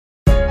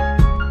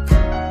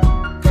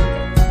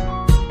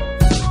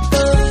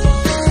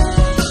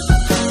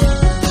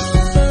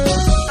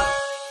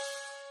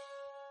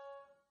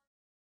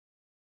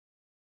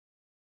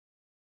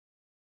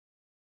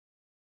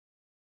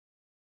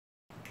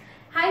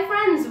Hi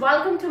friends,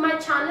 welcome to my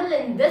channel.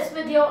 In this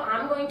video,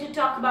 I'm going to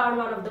talk about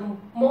one of the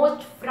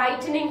most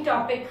frightening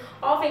topic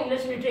of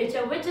English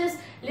literature, which is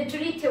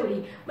literary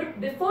theory. But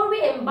before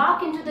we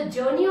embark into the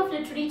journey of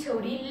literary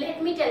theory,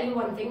 let me tell you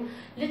one thing.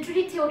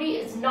 Literary theory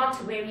is not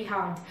very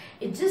hard.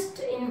 It just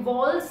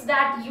involves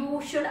that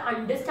you should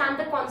understand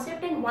the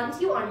concept, and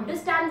once you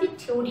understand the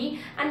theory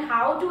and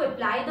how to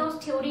apply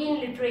those theory in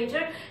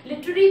literature,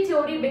 literary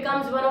theory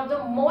becomes one of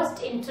the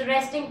most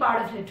interesting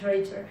part of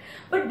literature.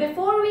 But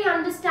before we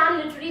understand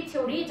literary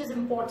theory, it is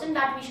important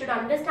that we should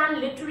understand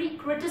literary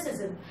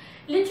criticism.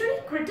 Literary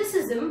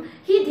criticism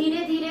ही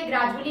धीरे धीरे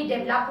gradually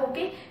develop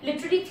होके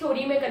literary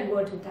theory में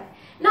convert होता है.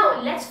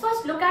 Now let's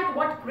first look at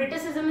what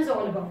criticism is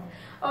all about.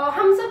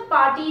 हम सब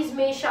parties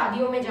में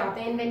शादियों में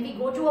जाते हैं, and when we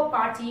go to a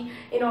party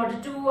in order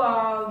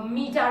to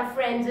meet our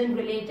friends and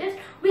relatives,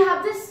 we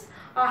have this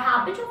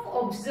habit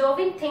of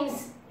observing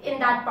things in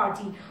that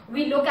party.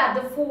 We look at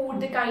the food,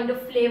 the kind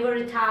of flavor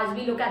it has,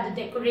 we look at the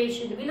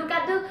decoration, we look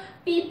at the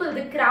people,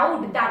 the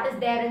crowd that is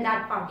there in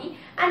that party,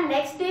 and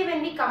next day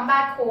when we come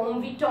back home,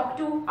 we talk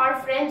to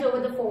our friends over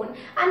the phone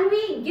and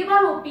we give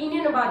our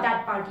opinion about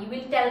that party.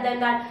 We'll tell them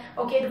that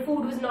okay, the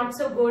food was not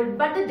so good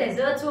but the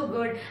desserts were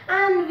good,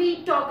 and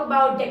we talk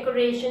about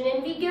decoration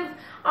and we give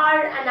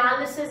our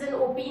analysis and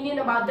opinion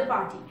about the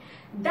party.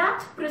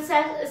 That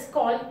process is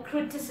called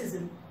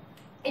criticism.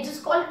 It is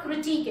called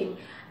critiquing.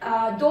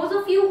 Those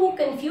of you who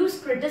confuse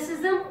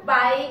criticism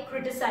by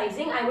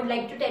criticizing, I would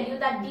like to tell you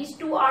that these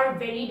two are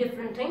very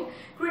different things.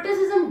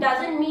 Criticism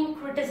doesn't mean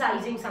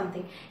criticizing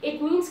something.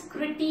 It means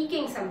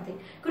critiquing something.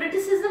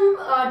 Criticism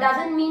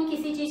doesn't mean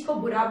किसी चीज को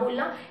बुरा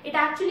बोलना. It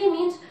actually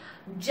means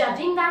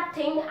judging that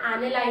thing,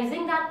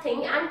 analyzing that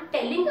thing, and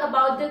telling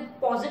about the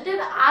positive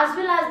as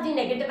well as the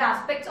negative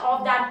aspects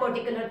of that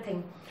particular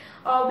thing.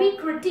 We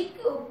critique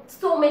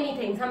so many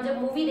things. हम जब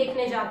movie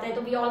देखने जाते हैं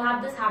तो we all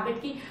have this habit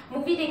कि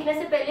movie देखने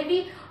से पहले we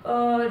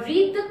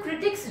read the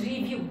critics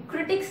review,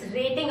 critics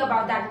rating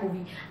about that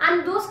movie,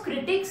 and those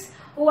critics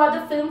who are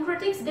the film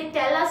critics, they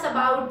tell us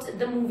about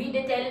the movie.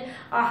 They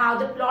tell how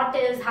the plot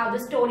is, how the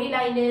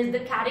storyline is,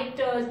 the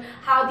characters,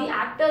 how the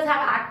actors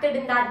have acted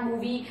in that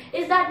movie.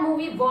 Is that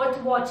movie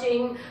worth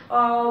watching?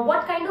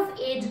 What kind of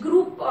age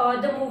group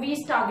the movie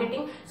is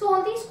targeting? So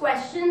all these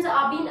questions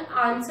are being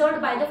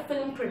answered by the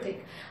film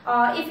critic.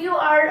 If you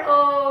are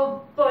a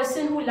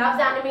person who loves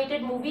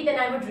animated movie, then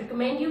I would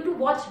recommend you to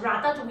watch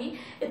Ratatouille.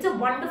 It's a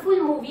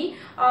wonderful movie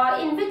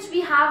in which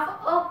we have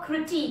a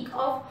critique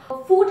of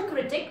a food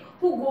critic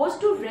who goes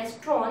to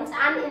restaurants,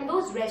 and in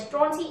those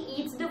restaurants he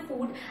eats the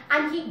food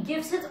and he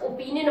gives his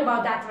opinion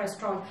about that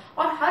restaurant.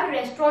 और हर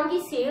restaurant की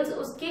sales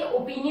उसके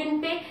opinion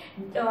पे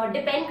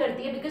depend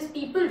करती है, because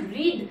people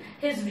read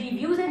his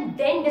reviews and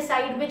then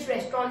decide which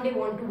restaurant they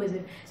want to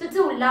visit. So it's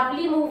a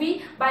lovely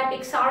movie by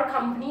Pixar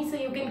company, so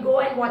you can go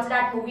and watch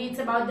that movie. It's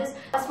about this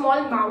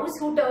small mouse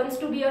who turns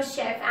to be a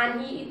chef and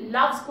he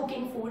loves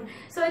cooking food.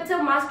 So it's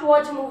a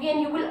must-watch movie,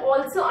 and you will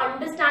also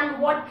understand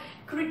what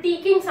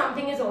critiquing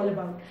something is all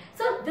about.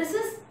 So this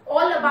is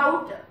all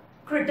about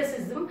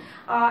criticism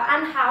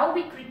and how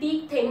we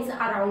critique things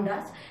around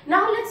us.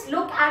 Now let's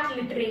look at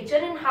literature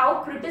and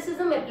how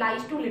criticism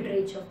applies to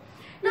literature.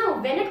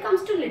 Now when it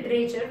comes to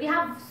literature, we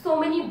have so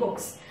many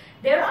books.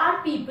 There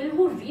are people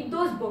who read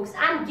those books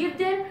and give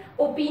their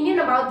opinion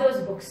about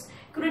those books.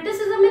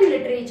 Criticism in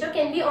literature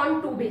can be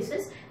on two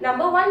bases.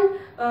 Number one,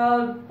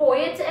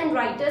 poets and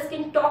writers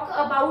can talk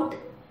about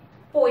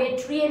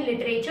poetry and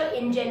literature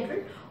in general,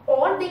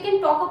 और they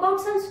can talk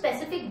about some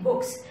specific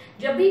books.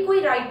 जब भी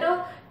कोई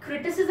writer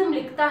criticism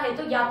लिखता है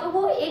तो या तो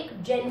वो एक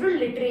general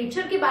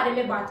literature के बारे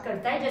में बात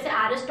करता है, जैसे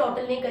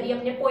Aristotle ने करी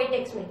अपने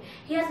poetics में.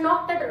 He has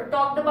not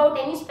talked about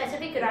any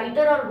specific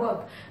writer or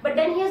work, but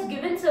then he has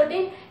given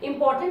certain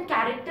important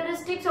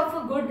characteristics of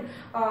a good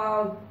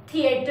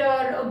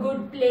theatre, a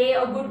good play,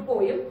 a good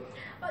poem.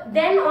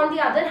 Then on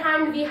the other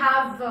hand, we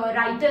have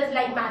writers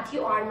like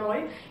Matthew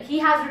Arnold. He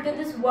has written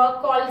this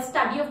work called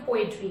Study of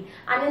Poetry,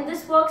 and in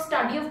this work,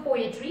 Study of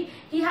Poetry,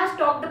 he has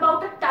talked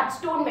about a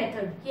touchstone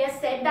method. He has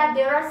said that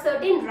there are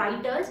certain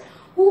writers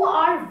who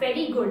are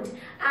very good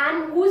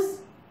and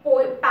whose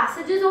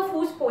passages of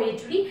whose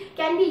poetry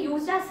can be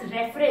used as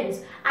reference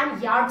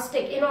and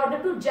yardstick in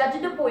order to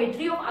judge the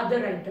poetry of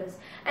other writers.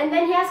 And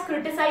then he has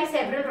criticized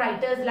several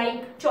writers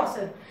like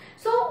Chaucer.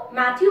 So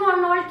Matthew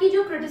Arnold की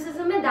जो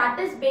criticism है, that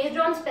is based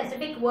on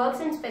specific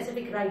works and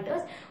specific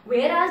writers,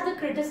 whereas the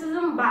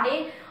criticism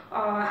by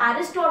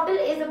Aristotle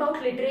is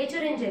about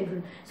literature in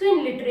general. So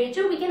in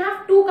literature we can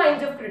have two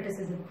kinds of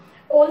criticism.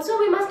 Also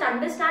we must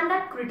understand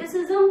that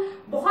criticism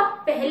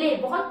बहुत पहले,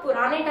 बहुत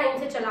पुराने time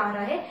से चला आ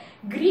रहा है.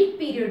 Greek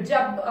period,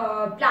 जब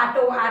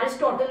प्लेटो,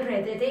 Aristotle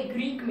रहते थे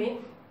ग्रीक में,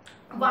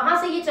 वहां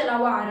से ये चला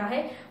हुआ आ रहा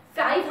है.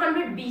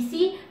 500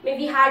 BC में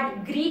we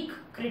had Greek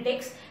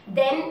critics.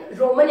 Then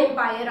Roman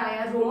Empire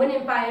आया, Roman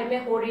Empire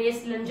में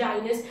Horace,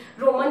 Longinus,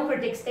 Roman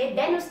critics थे.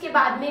 Then उसके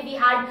बाद में we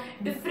had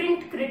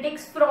different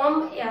critics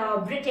from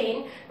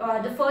Britain.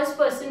 The first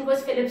person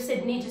was Philip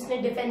Sidney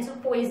जिसने Defense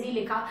of Poesy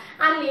लिखा,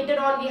 and later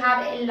on we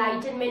have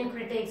Enlightenment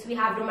critics, we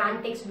have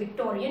Romantics,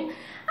 Victorian,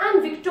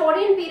 and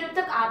Victorian period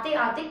तक आते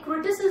आते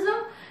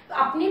criticism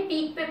अपने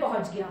peak पे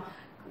पहुंच गया.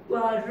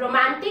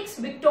 Romantics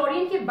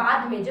Victorian के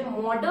बाद में जब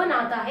मॉडर्न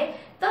आता है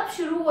तब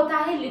शुरू होता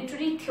है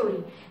लिटरेरी थ्योरी.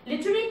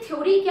 लिटरेरी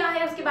थ्योरी क्या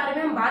है उसके बारे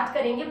में हम बात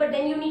करेंगे, but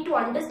then you need to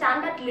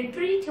understand that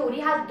literary theory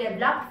has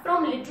developed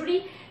from literary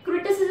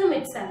criticism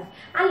itself,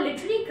 and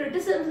literary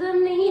criticism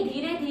ने ही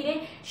धीरे धीरे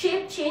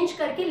शेप चेंज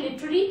करके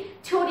लिटरेरी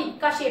थ्योरी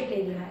का शेप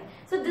ले लिया है.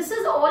 So this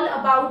is all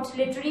about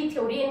literary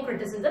theory and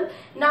criticism.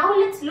 Now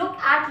let's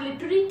look at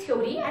literary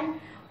theory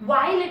and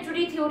why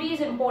literary theory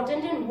is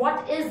important and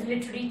what is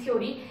literary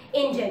theory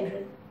in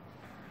general.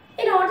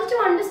 In order to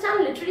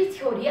understand literary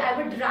theory, I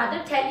would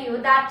rather tell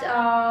you that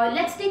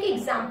let's take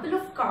example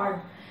of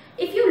car.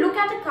 If you look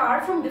at a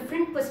car from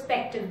different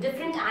perspectives,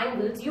 different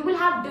angles, you will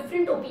have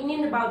different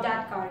opinion about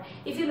that car.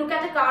 If you look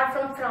at a car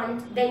from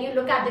front, then you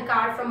look at the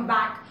car from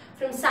back,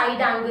 from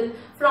side angle,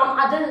 from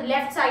other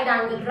left side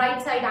angle,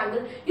 right side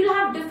angle, you'll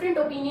have different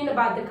opinion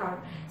about the car.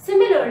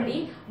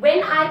 Similarly,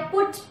 when I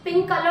put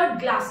pink colored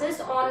glasses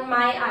on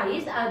my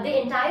eyes,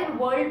 the entire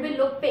world will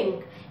look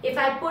pink. If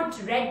I put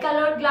red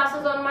colored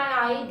glasses on my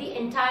eye, the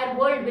entire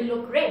world will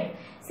look red.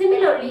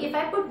 Similarly, if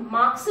I put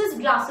Marxist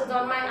glasses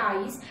on my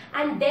eyes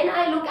and then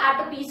I look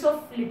at a piece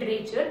of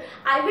literature,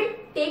 I will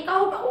take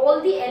out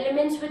all the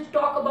elements which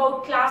talk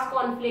about class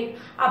conflict,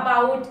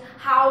 about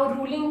how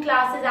ruling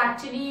class is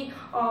actually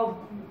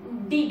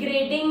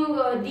degrading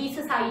the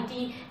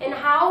society and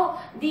how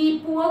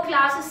the poor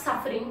class is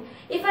suffering.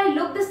 If I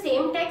look the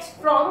same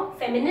text from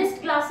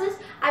feminist glasses,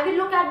 I will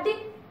look at the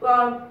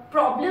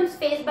problems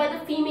faced by the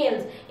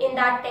females in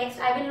that text.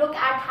 I will look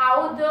at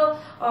how the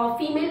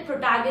female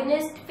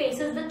protagonist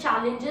faces the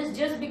challenges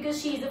just because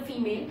she is a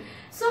female.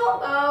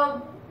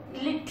 So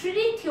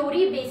literary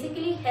theory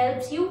basically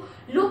helps you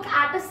look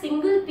at a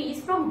single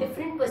piece from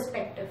different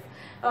perspective.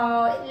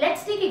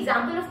 Let's take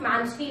example of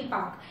Mansfield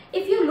Park.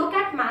 If you look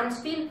at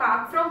Mansfield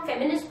Park from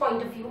feminist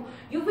point of view,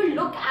 you will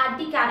look at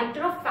the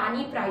character of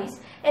Fanny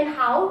Price and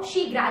how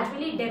she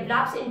gradually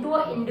develops into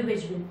an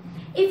individual.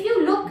 If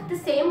you look the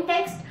same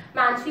text,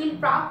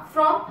 Mansfield Park,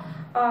 from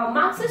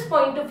Marxist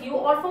point of view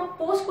or from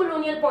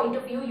post-colonial point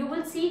of view, you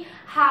will see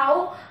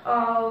how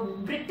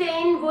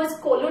Britain was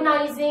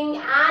colonizing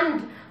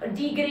and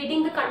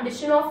degrading the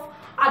condition of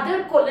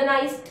other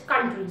colonized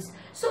countries.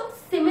 So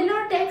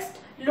similar text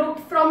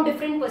looked from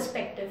different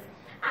perspective.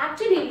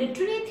 Actually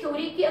literary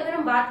theory की अगर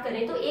हम बात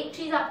करें तो एक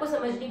चीज आपको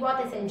समझनी बहुत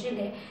एसेंशियल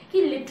है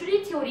कि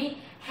literary theory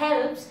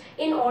helps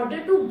in order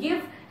to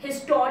give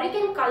historic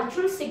and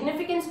cultural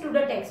significance to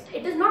the text.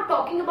 It is not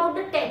talking about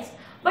the text,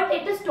 but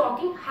it is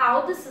talking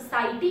how the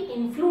society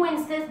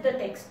influences the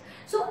text.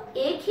 So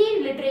एक ही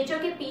literature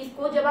के piece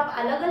को जब आप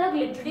अलग अलग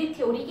literary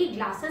theory की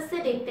glasses से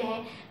देखते हैं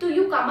तो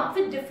you come up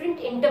with different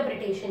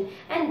interpretation,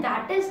 and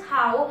that is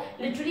how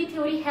literary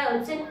theory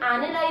helps in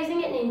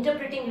analyzing and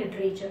interpreting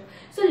literature.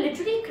 So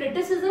literary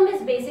criticism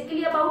is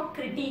basically about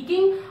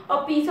critiquing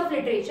a piece of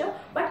literature,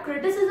 but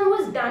criticism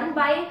was done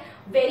by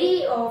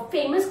very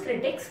famous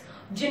critics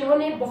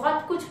जिन्होंने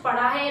बहुत कुछ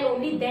पढ़ा है and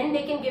only then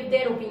they can give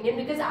their opinion.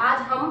 Because आज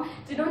हम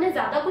जिन्होंने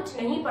ज्यादा कुछ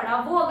नहीं पढ़ा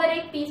वो अगर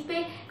एक पीस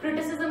पे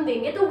criticism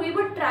देंगे तो we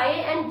would try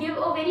and give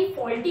a very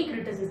faulty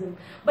criticism.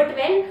 But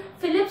when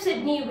Philip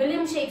Sidney,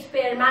 William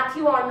Shakespeare,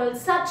 Matthew Arnold,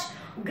 such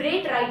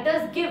great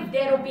writers give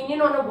their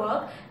opinion on a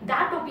work,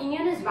 that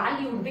opinion is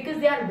valued because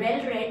they are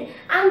well read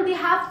and they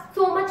have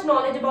so much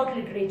knowledge about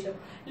literature.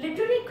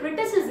 Literary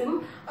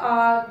criticism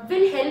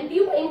will help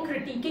you in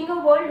critiquing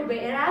a world,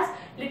 whereas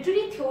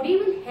literary theory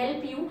will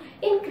help you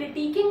in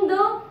critiquing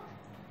the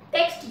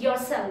text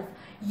yourself.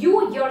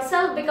 You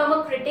yourself become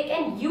a critic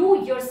and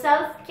you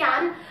yourself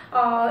can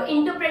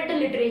interpret the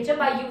literature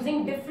by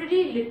using different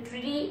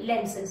literary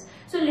lenses.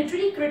 So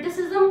literary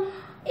criticism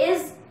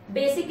is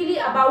basically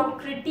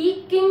about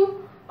critiquing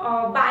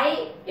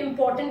by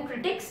important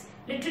critics.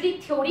 Literary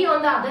theory,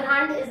 on the other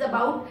hand, is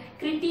about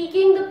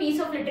critiquing the piece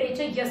of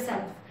literature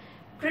yourself.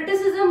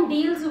 Criticism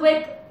deals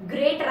with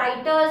great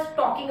writers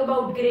talking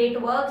about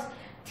great works.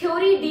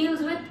 Theory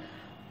deals with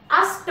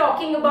us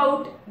talking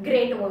about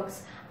great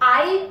works.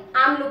 I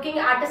am looking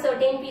at a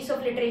certain piece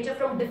of literature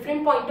from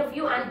different point of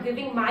view and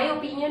giving my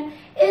opinion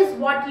is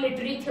what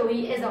literary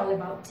theory is all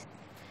about.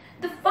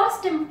 The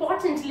first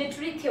important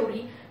literary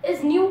theory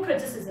is new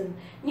criticism.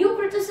 New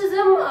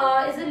criticism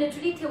is a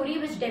literary theory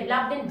which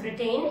developed in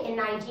Britain in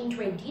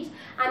 1920s,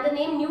 and the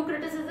name new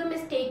criticism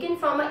is taken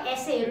from an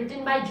essay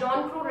written by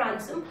John Crowe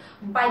Ransom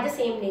by the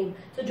same name.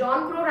 So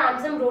John Crowe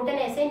Ransom wrote an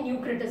essay, New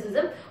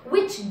Criticism,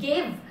 which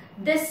gave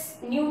this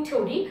new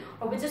theory,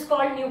 which is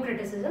called new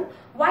criticism.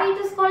 Why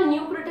it is called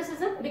new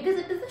criticism? Because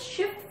it is a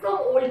shift from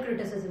old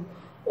criticism.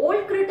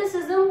 Old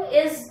criticism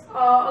is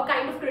a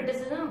kind of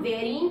criticism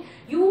wherein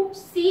you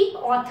see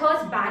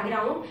author's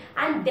background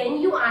and then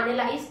you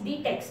analyze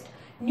the text.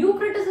 New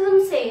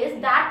criticism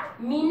says that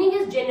meaning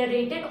is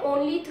generated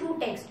only through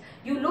text.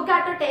 You look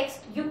at a text,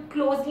 you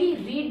closely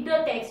read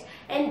the text,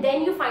 and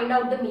then you find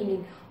out the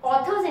meaning.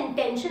 Author's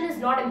intention is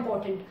not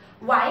important.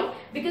 Why?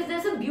 Because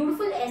there's a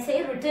beautiful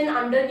essay written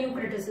under new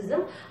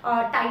criticism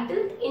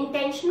titled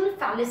Intentional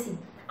Fallacy.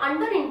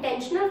 Under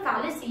intentional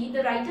fallacy,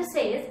 the writer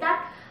says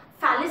that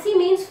fallacy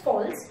means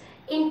false,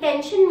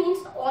 intention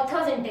means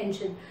author's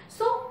intention.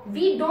 So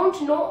we don't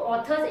know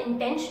author's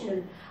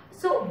intentional.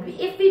 So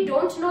if we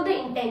don't know the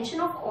intention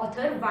of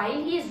author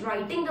while he is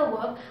writing the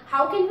work,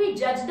 how can we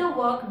judge the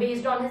work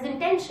based on his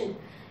intention?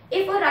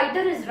 If a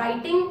writer is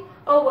writing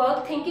a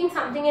work thinking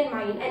something in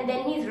mind and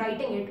then he is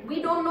writing it,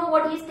 we don't know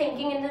what he is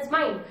thinking in his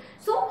mind.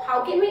 So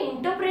how can we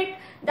interpret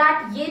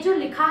that ये जो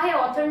लिखा है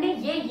author ने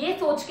ये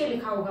सोच के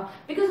लिखा होगा?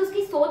 Because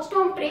उसकी सोच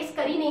तो हम trace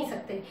कर ही नहीं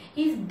सकते.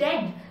 He is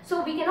dead,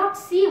 so we cannot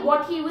see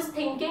what he was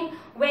thinking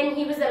when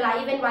he was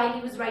alive and while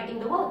he was writing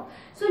the work.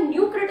 So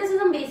new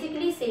criticism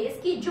basically says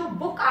कि जो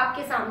book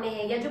आपके सामने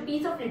है या जो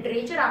piece of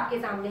literature आपके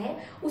सामने है,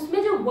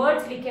 उसमें जो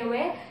words लिखे हुए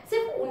हैं,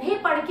 सिर्फ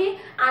उन्हें पढ़ के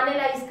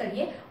analyze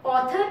करिए.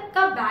 Author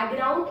का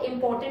background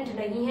important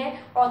नहीं है,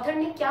 author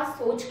ने क्या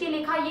सोच के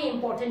लिखा ये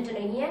important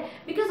नहीं है,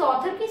 because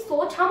author की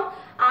सोच हम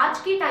आज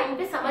के टाइम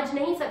पे समझ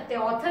नहीं सकते.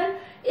 Author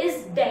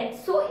is dead,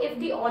 so if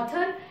the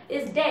author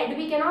is dead,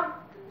 we cannot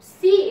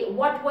see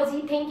what was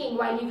he thinking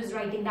while he was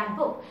writing that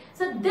book.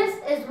 So this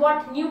is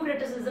what new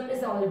criticism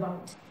is all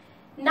about.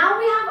 Now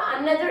we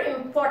have another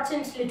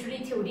important literary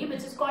theory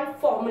which is called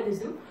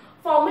formalism.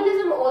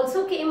 Formalism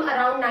also came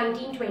around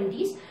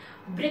 1920s.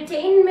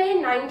 Britain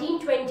में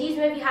 1920s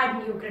में we had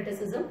new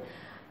criticism.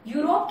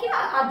 Europe के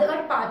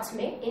other parts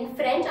में, in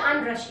French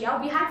and Russia,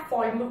 we had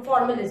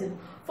formalism.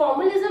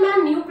 Formalism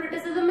and new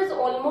criticism is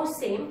almost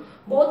same.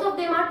 Both of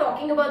them are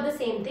talking about the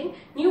same thing.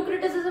 New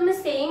criticism is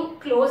saying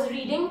close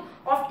reading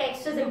of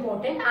text is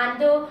important and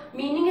the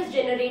meaning is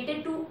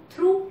generated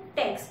through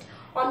text.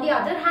 On the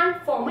other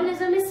hand,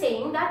 formalism is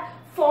saying that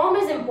form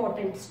is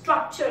important,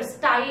 structure,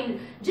 style,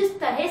 जिस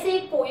तरह से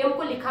एक poem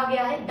को लिखा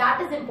गया है,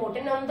 that is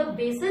important. On the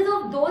basis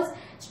of those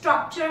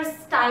structures,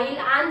 style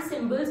and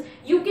symbols,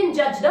 you can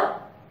judge the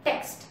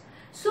text.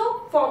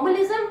 So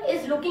formalism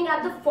is looking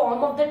at the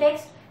form of the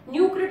text.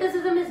 New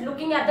criticism is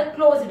looking at the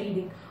close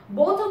reading.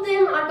 Both of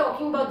them are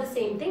talking about the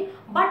same thing,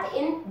 but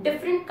in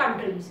different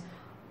countries.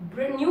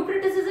 New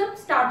criticism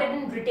started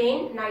in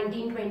Britain,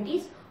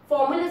 1920s.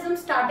 Formalism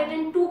started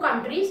in two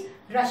countries,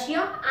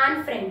 Russia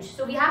and French.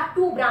 So we have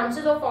two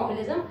branches of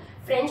formalism,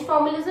 French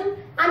formalism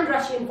and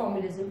Russian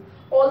formalism.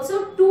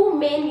 Also, two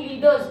main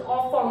leaders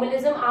of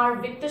formalism are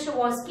Victor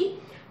Shavorsky.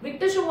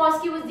 Victor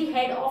Shavorsky was the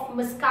head of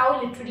Moscow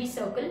Literary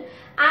Circle,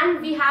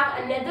 and we have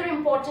another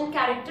important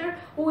character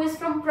who is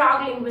from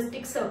Prague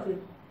Linguistic Circle,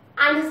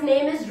 and his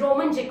name is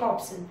Roman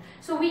Jakobson.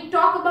 So we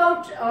talk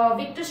about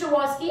Victor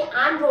Shavorsky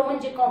and Roman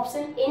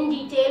Jakobson in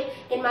detail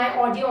in my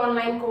audio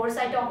online course.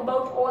 I talk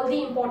about all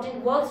the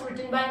important works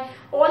written by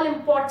all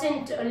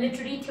important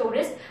literary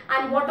theorists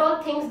and what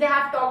all things they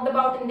have talked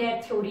about in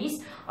their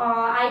theories.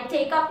 I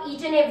take up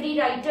each and every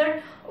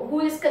writer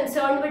who is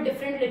concerned with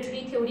different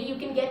literary theory. You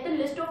can get the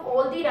list of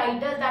all the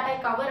writers that I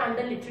cover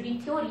under literary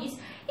theories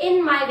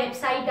in my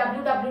website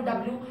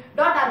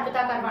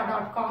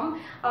www.arpitakarwa.com.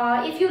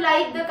 If you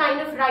like the kind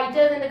of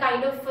writers and the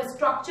kind of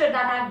structure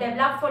that I have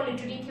developed for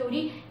literary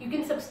theory, you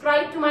can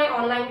subscribe to my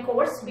online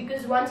course,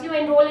 because once you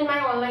enroll in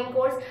my online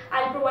course,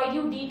 I'll provide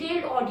you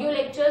detailed audio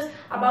lectures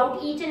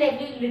about each and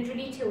every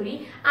literary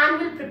theory and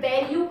will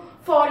prepare you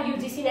for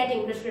UGC NET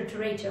English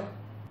literature.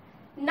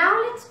 Now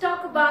let's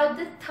talk about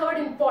the third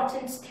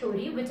important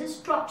theory, which is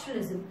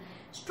structuralism.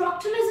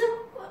 Structuralism,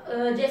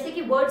 जैसे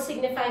कि word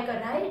signify कर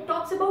रहा है, it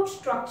talks about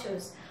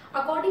structures.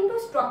 According to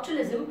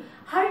structuralism,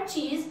 हर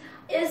चीज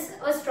is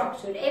a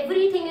structure.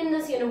 Everything in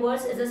this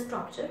universe is a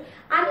structure,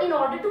 and in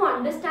order to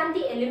understand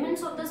the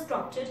elements of the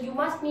structure, you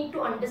must need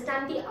to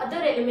understand the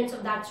other elements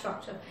of that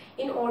structure.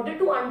 In order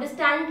to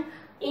understand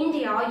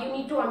India, you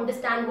need to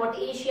understand what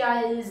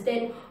Asia is,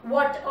 then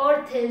what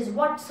Earth is,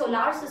 what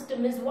solar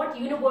system is, what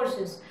universe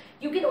is.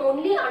 You can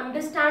only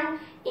understand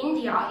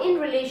India in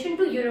relation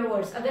to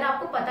universe. अगर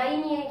आपको पता ही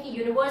नहीं है कि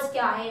universe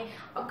क्या है,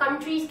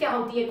 countries क्या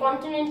होती है,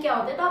 continent क्या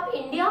होता है, तो आप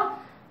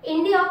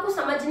India को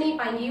समझ नहीं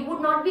पाएंगे. You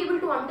would not be able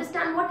to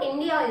understand what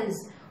India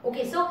is.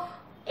 Okay, so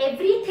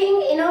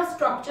everything in a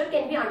structure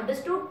can be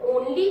understood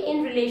only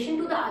in relation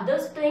to the other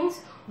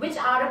things which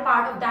are a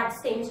part of that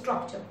same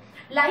structure.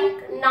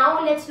 Like now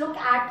let's look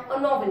at a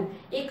novel.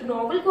 एक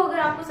novel को अगर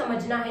आपको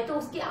समझना है तो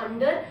उसके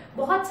अंदर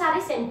बहुत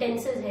सारे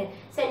sentences हैं.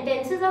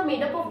 Sentences are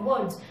made up of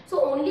words. So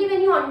only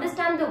when you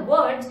understand the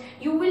words,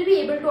 you will be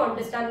able to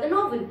understand the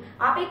novel.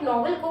 आप एक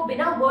novel को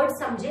बिना words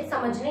समझे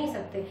समझ नहीं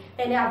सकते.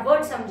 पहले आप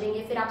words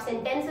समझेंगे, फिर आप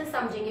sentences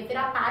समझेंगे, फिर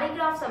आप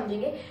paragraph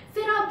समझेंगे,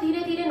 फिर आप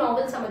धीरे-धीरे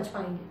novel समझ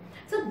पाएंगे.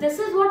 So this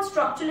is what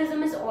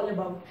structuralism is all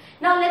about.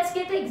 Now let's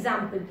get an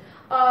example.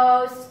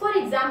 For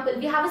example,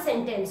 we have a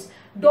sentence,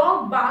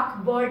 dog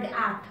bark, bird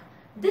act.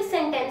 This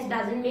sentence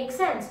doesn't make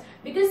sense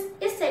because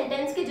इस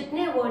sentence के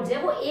जितने words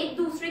हैं वो एक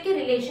दूसरे के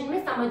relation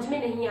में समझ में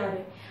नहीं आ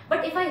रहे.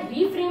 But if I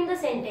reframe the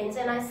sentence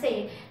and I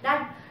say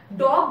that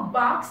dog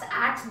barks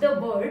at the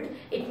bird,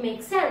 it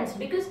makes sense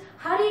because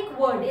हर एक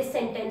वर्ड इस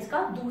सेंटेंस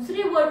का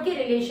दूसरे वर्ड के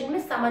रिलेशन में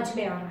समझ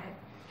में आ रहा है.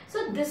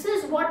 So this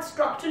is what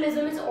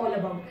structuralism is all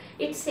about.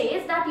 It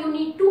says that you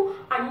need to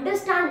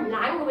understand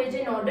language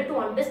in order to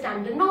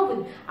understand the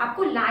novel.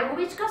 आपको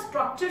language का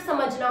structure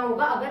समझना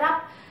होगा अगर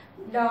आप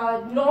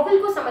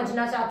novel को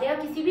समझना चाहते हैं या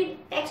किसी भी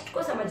text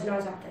को समझना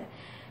चाहते हैं.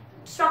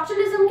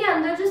 स्ट्रक्चरलिज्म के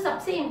अंदर जो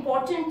सबसे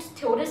इंपॉर्टेंट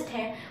थ्योरिस्ट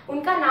हैं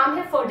उनका नाम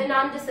है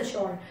फर्डिनांड द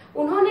सशोर.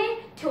 उन्होंने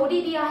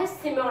थ्योरी दिया है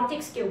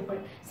सिमियोटिक्स के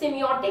ऊपर.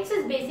 Semiotics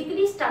is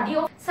basically study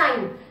of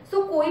sine.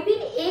 सो कोई भी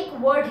एक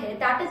वर्ड है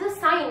that is a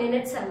sign in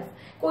itself.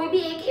 कोई भी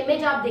एक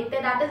इमेज आप देखते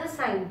हैं that is a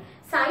sign.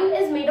 Sign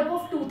is made up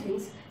of two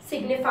things,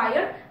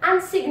 signifier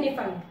and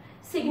signified.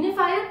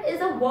 Signifier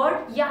is a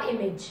word या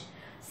image.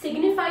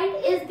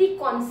 Signified is the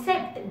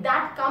concept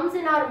that comes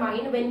in our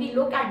mind when we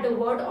look at the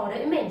word or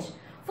an image.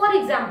 For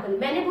example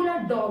मैंने बोला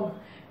dog.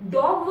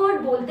 Dog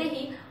word बोलते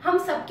ही हम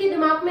सबके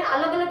दिमाग में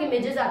अलग अलग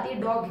इमेजेस आती है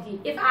डॉग की.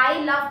 If I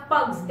love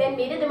pugs then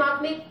मेरे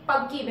दिमाग में एक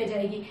पग की इमेज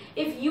आएगी.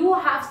 If you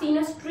have seen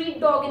a street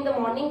dog in the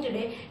morning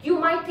today you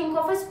might think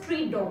of a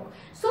street dog.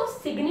 So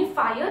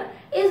signifier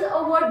is a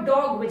word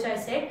dog which I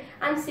said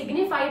and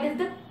signified is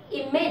the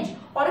image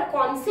और a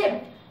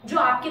concept जो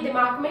आपके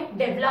दिमाग में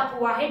develop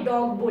हुआ है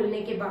dog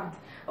बोलने के बाद.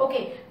 ओके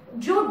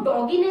जो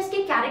डॉगीनेस के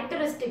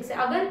कैरेक्टरिस्टिक्स है,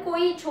 अगर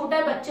कोई छोटा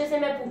बच्चे से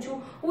मैं पूछूं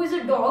हु इज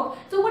अ डॉग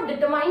तो वो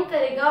डिटरमाइन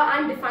करेगा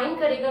एंड डिफाइन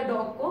करेगा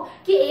डॉग को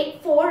कि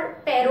एक 4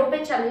 पैरों पे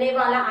चलने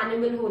वाला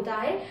एनिमल होता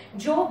है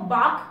जो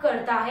बार्क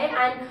करता है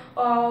and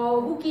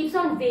who keeps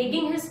on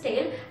weighing his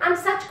tell and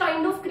such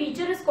kind of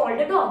creature is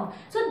called a dog.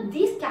 So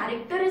these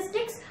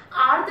characteristics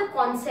are the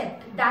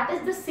concept that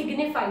is the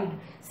signified.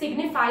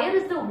 Signifier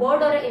is the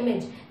word और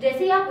image.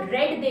 जैसे आप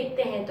red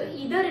देखते हैं तो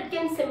either it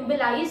can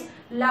symbolize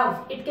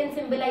love, it can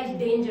symbolize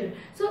danger.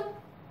 So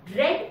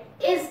red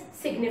is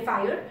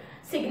signifier.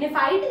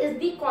 Signified is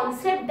the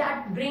concept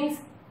that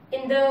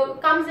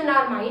comes in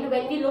our mind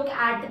when we look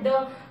at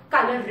the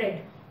color red.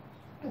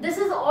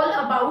 This is all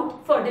about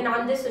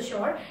Ferdinand de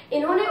Saussure.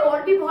 इन्होंने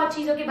और भी बहुत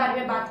चीजों के बारे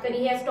में बात करी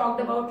है. He has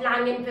talked about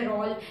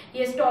Langenperol,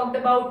 he has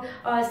talked about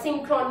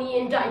synchrony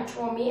and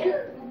dichromy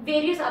and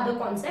various other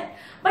concept.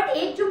 But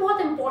एक जो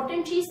बहुत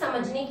इंपॉर्टेंट चीज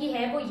समझने की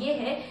है वो ये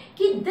है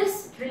कि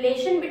this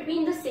relation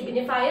between the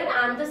signifier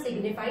and the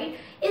signified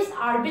is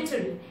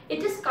arbitrary.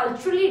 It is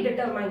culturally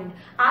determined.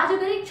 आज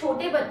अगर एक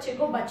छोटे बच्चे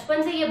को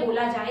बचपन से ये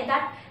बोला जाए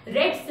दैट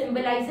रेड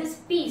सिंबलाइजेस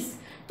पीस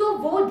तो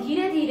वो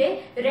धीरे धीरे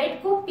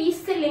रेड को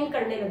पीस से लिंक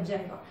करने लग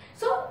जाएगा.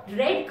 सो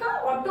रेड का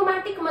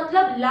ऑटोमेटिक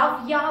मतलब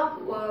लव या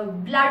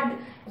ब्लड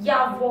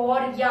या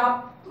वॉर या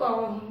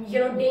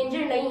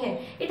डेंजर नहीं है.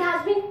 It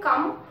has been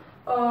come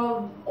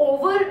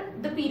over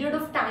the period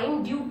of time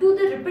due to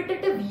the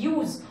repetitive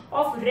use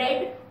of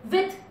red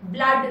with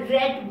blood,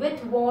 red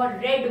with war,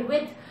 red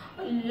with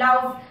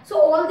love.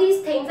 So all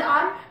these things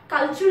are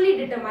culturally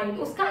determined.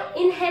 उसका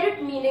inherent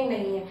meaning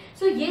नहीं है.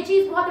 So ये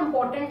चीज बहुत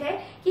important है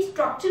कि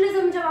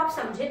structuralism जब आप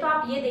समझे तो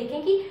आप ये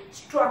देखें कि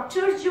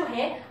structures जो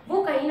है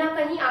वो कहीं ना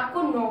कहीं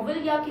आपको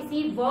novel या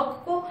किसी work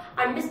को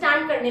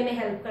understand करने में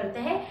help करते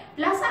हैं.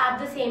 Plus at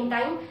the same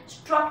time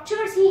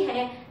structures ही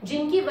हैं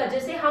जिनकी वजह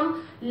से हम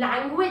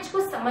language को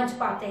समझ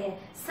पाते हैं.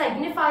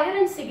 Signifier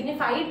and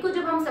signified को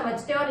जब हम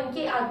समझते हैं और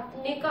इनके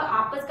अपने का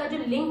आपस का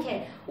जो link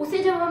है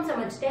उसे जब हम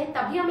समझते हैं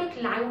तभी हम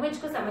एक language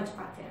को समझ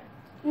पाते हैं.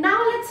 Now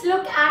let's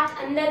look at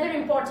another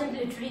important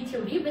literary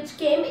theory which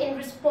came in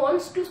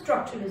response to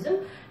structuralism.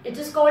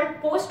 It is called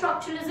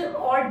post-structuralism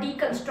or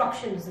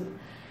deconstructionism.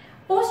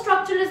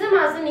 Post-structuralism,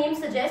 as the name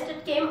suggests,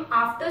 it came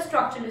after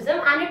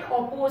structuralism and it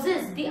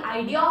opposes the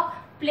idea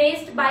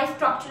placed by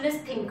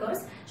structuralist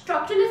thinkers.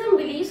 Structuralism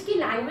beliefs की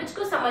language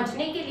को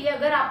समझने के लिए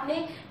अगर आपने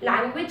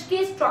language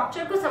के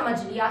structure को समझ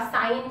लिया,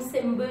 sign,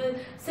 symbol,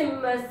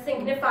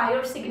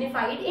 signifier,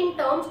 signified, in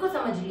terms को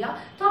समझ लिया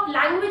तो आप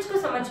लैंग्वेज को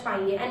समझ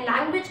पाएंगे. एंड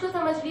लैंग्वेज को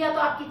समझ लिया तो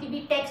आप किसी भी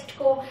टेक्स्ट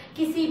को,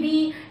 किसी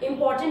भी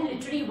इंपॉर्टेंट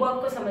लिटरेरी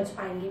वर्क को समझ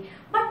पाएंगे.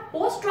 बट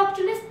पोस्ट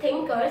स्ट्रक्चरलिस्ट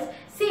थिंकर्स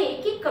से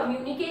कि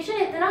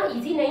कम्युनिकेशन इतना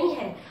इजी नहीं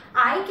है.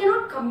 I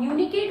cannot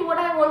communicate what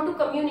I want to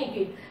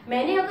communicate.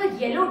 मैंने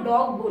अगर येलो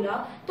डॉग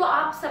बोला तो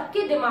आप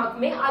सबके दिमाग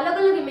में अलग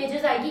अलग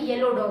इमेजेस आएगी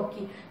येलो डॉग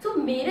की. सो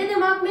मेरे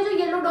दिमाग में जो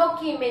येलो डॉग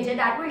की इमेज है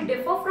that will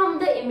differ from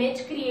the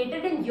image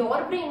created in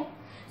your brain.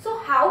 So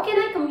how can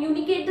I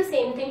communicate the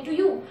same thing to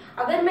you.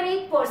 अगर मैं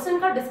एक पर्सन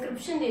का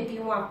डिस्क्रिप्शन देती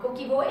हूँ आपको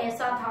कि वो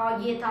ऐसा था,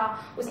 ये था,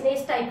 उसने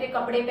इस टाइप के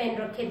कपड़े पहन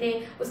रखे थे,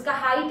 उसका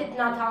हाइट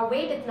इतना था,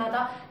 वेट इतना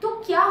था, तो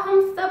क्या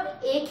हम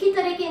सब एक ही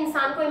तरह के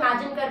इंसान को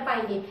इमेजिन कर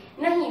पाएंगे?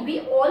 नहीं. We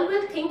all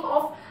will think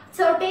of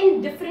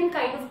certain different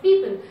kind of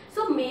people.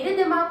 So मेरे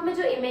दिमाग में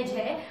जो इमेज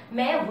है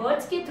मैं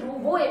वर्ड्स के थ्रू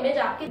वो इमेज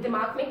आपके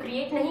दिमाग में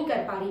क्रिएट नहीं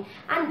कर पा रही.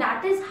 And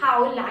that is how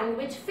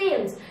language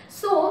fails.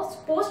 So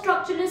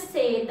post-structuralists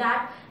say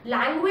that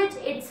language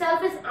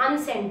itself is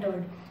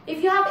uncentered.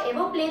 If you have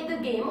ever played the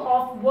game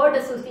of word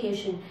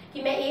association,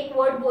 कि मैं एक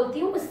word बोलती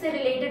हूँ उससे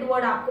related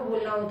word आपको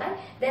बोलना होता है,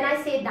 then I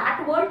say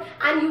that word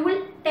and you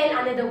will tell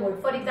another word.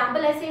 For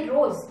example, I say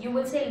rose, you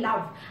will say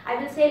love. I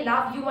will say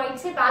love, you might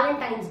say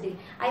Valentine's Day.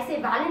 I say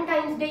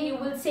Valentine's Day,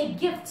 you will say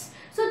gifts.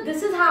 So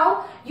this is how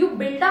you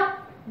build up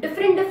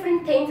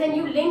different things and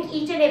you link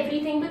each and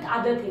everything with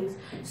other things.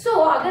 So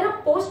अगर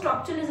आप post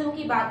structuralism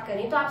की बात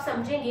करें तो आप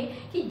समझेंगे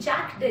कि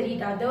Jack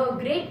Derrida, the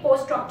great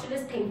post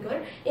structuralist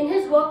thinker, in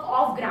his work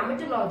of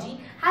grammatology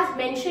has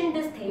mentioned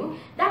this thing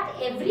that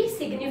every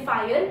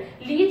signifier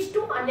leads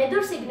to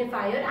another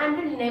signifier and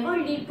will never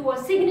lead to a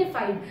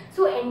signified.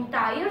 So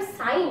entire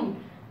sign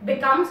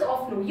becomes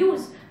of no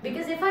use,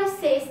 because if I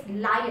say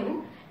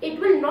lion, it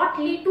will not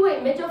lead to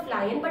image of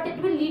lion, but it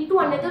will lead to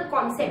another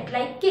concept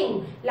like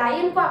king.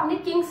 Lion को आपने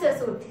king से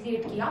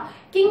associate किया,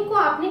 king को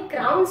आपने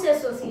crown से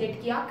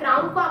associate किया,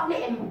 crown को आपने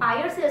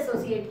empire से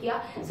associate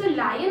किया. So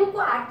lion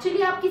को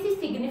actually आप किसी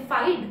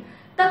signified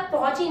तक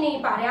पहुंच ही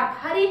नहीं पा रहे, आप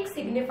हर एक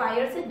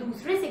signifier से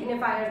दूसरे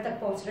signifier तक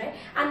पहुंच रहे हैं,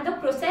 and the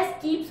process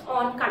keeps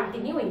on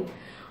continuing.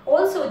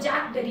 Also,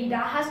 Jack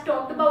Derrida has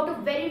talked about a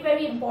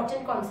very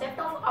important concept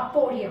of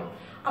aporia.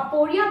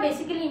 Aporia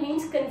basically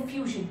means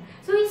confusion.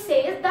 So he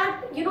says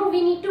that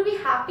we need to be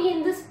happy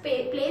in this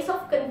place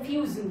of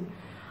confusion.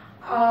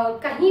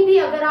 कहीं भी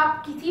अगर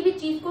आप किसी भी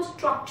चीज को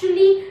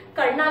structurally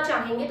करना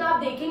चाहेंगे तो आप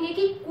देखेंगे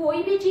कि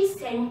कोई भी चीज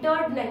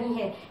सेंटर्ड नहीं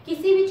है,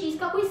 किसी भी चीज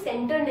का कोई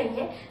सेंटर नहीं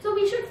है. So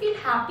we should feel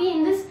happy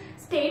in this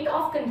state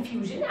of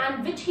confusion,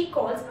 and which he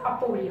calls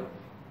aporia.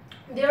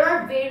 There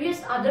are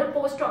various other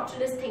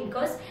post-structuralist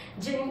thinkers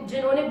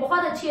जिन्होंने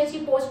बहुत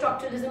अच्छी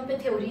post-structuralism पे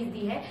theories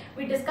दी है.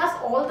 We discuss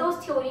all those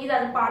theories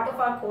as a part of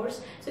our course.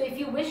 So if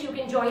you wish, you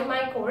can join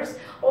my course.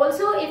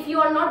 Also, if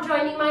you are not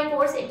joining my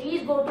course, at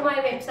least go to my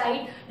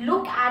website,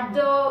 look at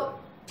the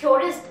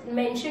theorists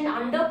mentioned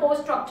under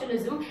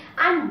post-structuralism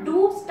and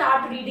do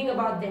start reading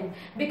about them,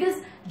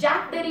 because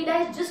Jack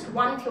Derrida is just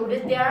one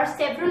theorist. There are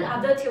several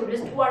other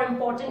theorists who are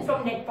important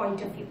from NET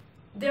point of view.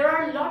 There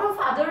are a lot of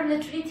other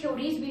literary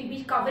theories. We'll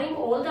be covering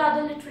all the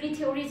other literary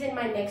theories in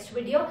my next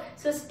video.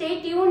 So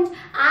stay tuned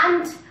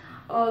and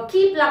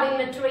keep loving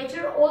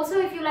literature. Also,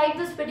 if you like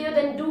this video,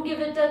 then do give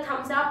it a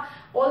thumbs up.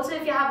 Also,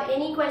 if you have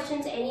any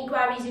questions, any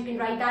queries, you can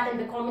write that in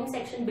the comment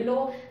section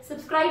below.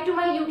 Subscribe to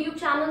my YouTube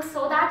channel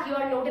so that you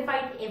are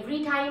notified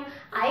every time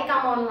I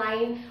come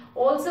online.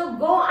 Also,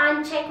 go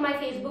and check my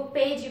Facebook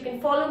page. You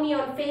can follow me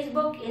on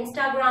Facebook,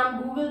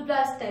 Instagram, Google+,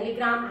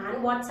 Telegram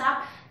and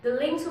WhatsApp. The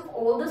links of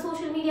all the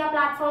social media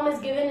platform is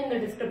given in the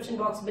description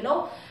box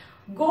below.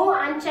 Go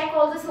and check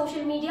all the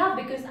social media,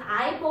 because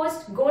I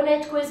post Go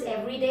Net quiz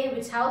every day,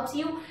 which helps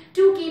you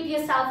to keep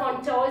yourself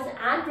on toes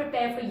and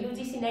prepare for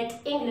UGC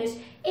NET English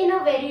in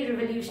a very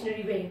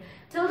revolutionary way.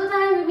 Till the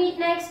time we meet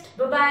next,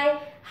 bye-bye,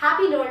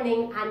 happy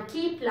learning and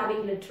keep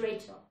loving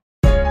literature.